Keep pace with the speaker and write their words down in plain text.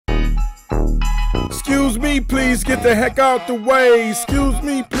Excuse me, please get the heck out the way. Excuse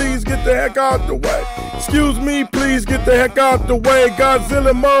me, please get the heck out the way. Excuse me, please get the heck out the way.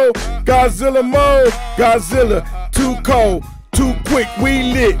 Godzilla mode, Godzilla mode, Godzilla. Too cold, too quick,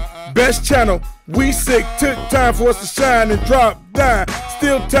 we lit. Best channel, we sick. Took time for us to shine and drop down.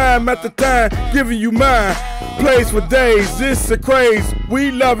 Still time at the time, giving you mine. Plays for days, this a craze.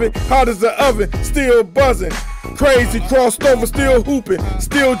 We love it, hot as the oven, still buzzing. Crazy, crossed over, still hooping,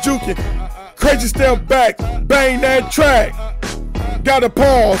 still juking. Crazy step back, bang that track. Gotta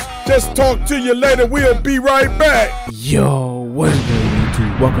pause, just talk to you later, we'll be right back. Yo, what's good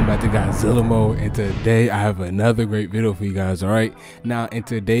YouTube? Welcome back to Godzilla Mode, and today I have another great video for you guys, alright? Now in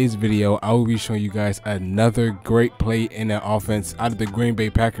today's video, I will be showing you guys another great play in the offense out of the Green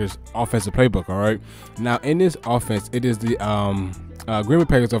Bay Packers offensive playbook, alright? Now in this offense, it is the Green Bay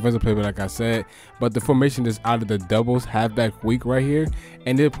Packers offensive playbook, like I said, but the formation is out of the doubles halfback week right here,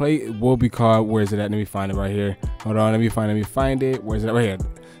 and the play will be called, where is it at? Let me find it right here. Hold on, let me find it. Where is it? Right here.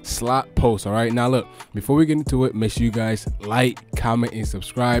 Slot post. All right, now look, before we get into it, make sure you guys like, comment, and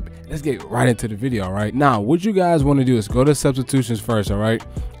subscribe. Let's get right into the video. All right, now what you guys want to do is go to substitutions first, all right,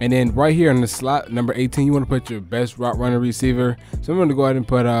 and then right here in the slot number 18, you want to put your best route runner receiver. So I'm going to go ahead and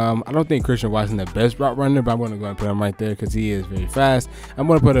put I don't think Christian Watson the best route runner, but I'm going to go ahead and put him right there because he is very fast. I'm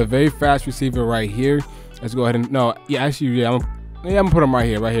going to put a very fast receiver right here. Let's go ahead and I'm gonna put him right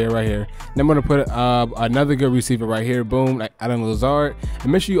here. Then I'm gonna put another good receiver right here. Boom, like Adam Lazard.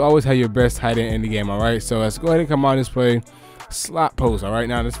 And make sure you always have your best tight end in the game. All right. So let's go ahead and come on this play. Slot post. All right.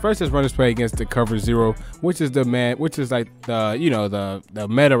 Now let's run this play against the cover zero, which is like the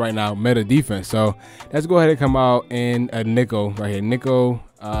meta right now, meta defense. So let's go ahead and come out in a nickel right here. Nickel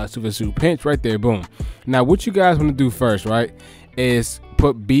super suit pinch right there. Boom. Now what you guys want to do first, right, is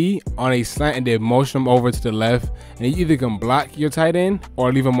put B on a slant and then motion him over to the left, and you either can block your tight end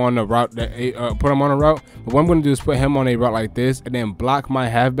or leave him on the route that put him on a route. But what I'm going to do is put him on a route like this and then block my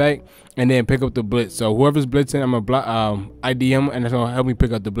halfback and then pick up the blitz. So whoever's blitzing, I'm gonna block ID him, and that's gonna help me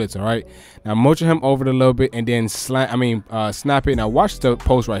pick up the blitz. All right, now motion him over a little bit and then snap it. Now watch the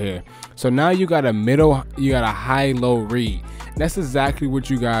post right here. So now you got a high-low read. That's exactly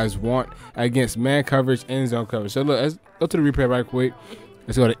what you guys want against man coverage and zone coverage. So look, let's go to the replay right quick.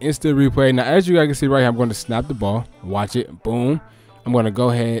 Let's go to instant replay. Now, as you guys can see right here, I'm going to snap the ball. Watch it. Boom. I'm going to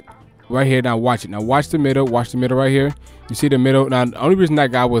go ahead right here. Now, watch it. Now, watch the middle. Watch the middle right here. You see the middle. Now, the only reason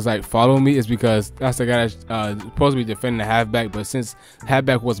that guy was like following me is because that's the guy that's supposed to be defending the halfback. But since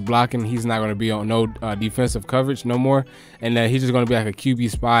halfback was blocking, he's not going to be on no defensive coverage no more. And he's just going to be like a QB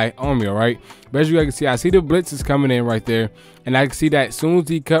spy on me, all right? But as you guys can see, I see the blitz is coming in right there. And I can see that as soon as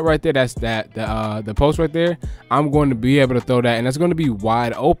he cut right there, that's the post right there, I'm going to be able to throw that. And that's going to be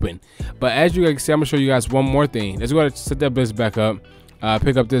wide open. But as you guys can see, I'm going to show you guys one more thing. Let's go ahead and set that blitz back up.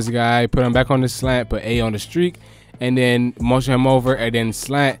 Pick up this guy, put him back on the slant, put A on the streak, and then motion him over and then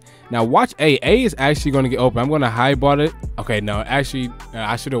slant. Now watch A. A is actually going to get open. I'm going to highball it. Okay, no, actually,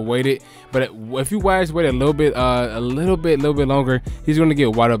 I should have waited. But if you guys wait a little bit longer, he's going to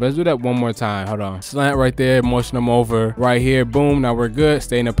get wide open. Let's do that one more time. Hold on. Slant right there, motion him over right here. Boom. Now we're good.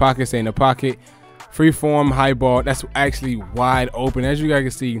 Stay in the pocket. Free form, high ball. That's actually wide open. As you guys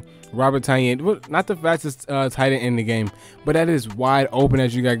can see, Robert Tonyan, not the fastest tight end in the game, but that is wide open.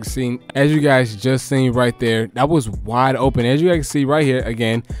 As you guys can see, as you guys just seen right there, that was wide open. As you guys can see right here,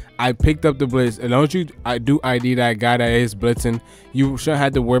 again, I picked up the blitz. And I do ID that guy that is blitzing. You shouldn't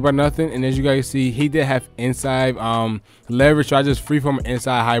have to worry about nothing. And as you guys see, he did have inside leverage. So I just free form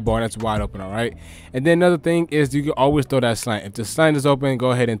inside high ball. That's wide open. All right. And then another thing is you can always throw that slant. If the slant is open,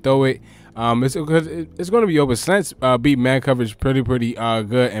 go ahead and throw it. It's going to be open. Slants beat man coverage pretty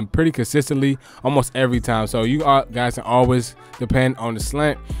good and pretty consistently almost every time. So you guys can always depend on the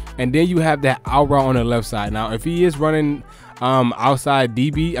slant. And then you have that out route on the left side. Now if he is running outside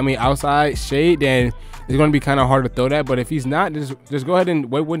outside shade, then it's going to be kind of hard to throw that. But if he's not, just go ahead and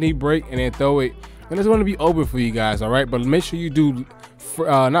wait when he break and then throw it, and it's going to be open for you guys. All right, but make sure you do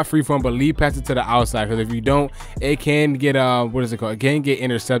not free form, but lead pass it to the outside, because if you don't, it can get it can get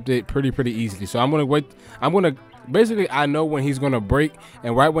intercepted pretty easily. So I'm gonna basically, I know when he's gonna break,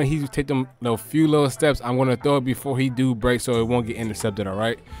 and right when he take them few little steps, I'm gonna throw it before he do break, so it won't get intercepted. All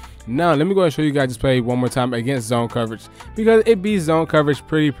right. Now let me go and show you guys this play one more time against zone coverage, because it beats zone coverage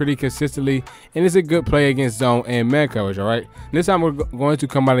pretty consistently, and it's a good play against zone and man coverage. All right, this time we're going to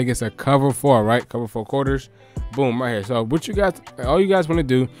come out against a cover 4, right? Cover 4 quarters. Boom, right here. So what all you guys want to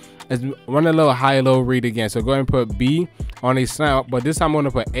do is run a little high-low read again. So go ahead and put B on a slant, but this time I'm going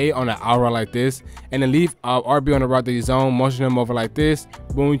to put A on the out route like this, and then leave RB on the route to the zone, motion him over like this.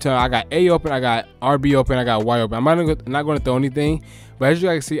 Boom, I got A open, I got RB open, I got Y open. I'm not going to throw anything, But as you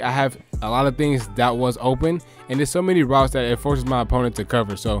guys can see, I have a lot of things that was open, and there's so many routes that it forces my opponent to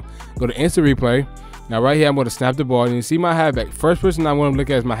cover. So go to instant replay. Now right here, I'm going to snap the ball, and you see my halfback. First person I want to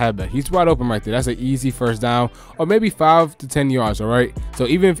look at is my halfback. He's wide open right there. That's an easy first down, or maybe 5 to 10 yards. All right. So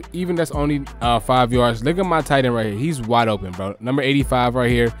even that's only 5 yards. Look at my tight end right here. He's wide open, bro. Number 85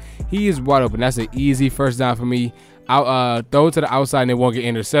 right here. He is wide open. That's an easy first down for me. I'll throw it to the outside and it won't get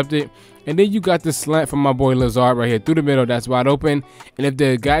intercepted. And then you got the slant from my boy Lazard right here through the middle. That's wide open. And if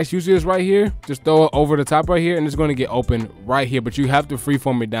the guy usually is right here, just throw it over the top right here, and it's going to get open right here. But you have to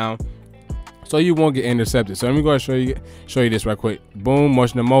freeform it down so you won't get intercepted. So let me go and show you this right quick. Boom,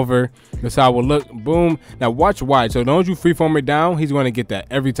 motion him over. That's how it will look. Boom. Now watch wide. So don't you freeform it down. He's going to get that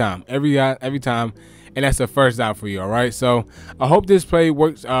every time, every time, and that's the first down for you. All right. So I hope this play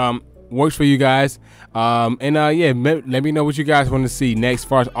works for you guys. Yeah, let me know what you guys want to see next as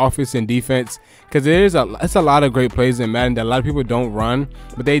far as offense and defense, because it's a lot of great plays in Madden that a lot of people don't run,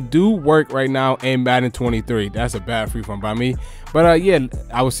 but they do work right now in Madden 23. That's a bad freeform by me. But yeah,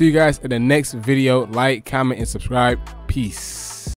 I will see you guys in the next video. Like, comment, and subscribe. Peace.